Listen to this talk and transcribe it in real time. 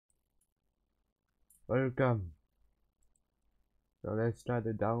Welcome. So let's start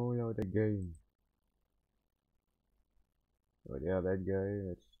to download the game. So yeah, that game.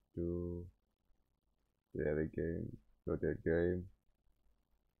 Let's do the other game. So that game.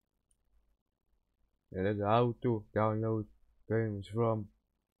 And that's how to download games from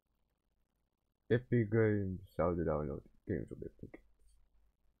Epic Games. How to download games from Epic.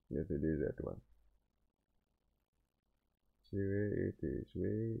 Yes, it is that one. See where it is.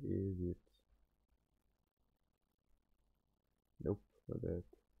 Where is it? Nope, not that.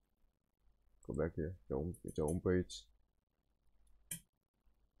 Go back here. It's the home page.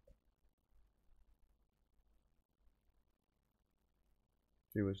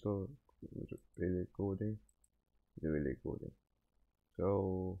 See what's the really coding. It's really coding.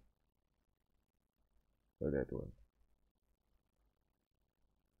 So that one.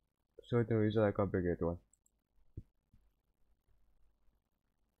 Certain reason I can't pick that one.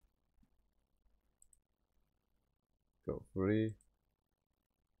 So free.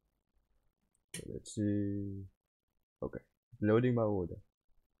 So let's see. Okay, loading my order.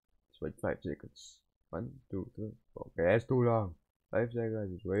 Let's wait 5 seconds. 1, 2, 3. Okay, that's too long. 5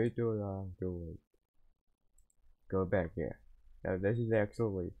 seconds is way too long to wait. Go back here. Now this is the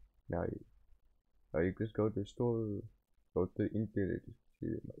actual way. Now you just go to store, go to internet.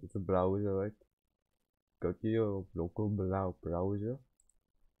 It's a browser, right? Go to your local browser,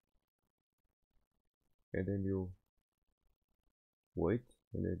 and then you wait,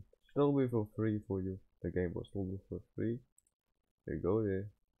 and then still be for free for you. The game will still be for free. You go there,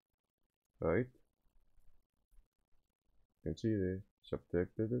 right? You can see there,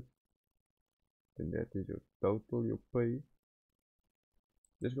 subtracted it. And that is your total you pay.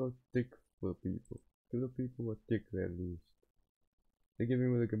 Just go tick for people. To the people who tick their least. They give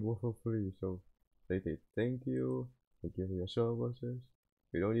me the game for free, so they say thank you, they give you your services.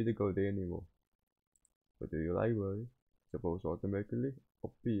 You don't need to go there anymore. Go to your library, it's supposed to automatically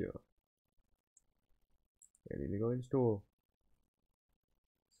appear. And then you go install.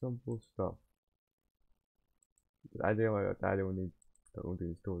 Simple stuff. I don't need to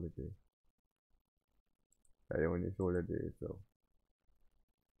install it there. I don't install it there, so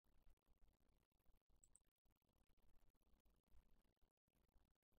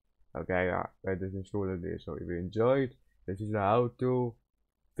okay, I just installed it. So if you enjoyed, this is how to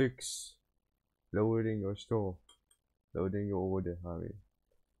fix loading your store, loading your order. I mean,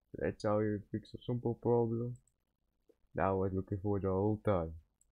 that's how you fix a simple problem that I was looking for the whole time.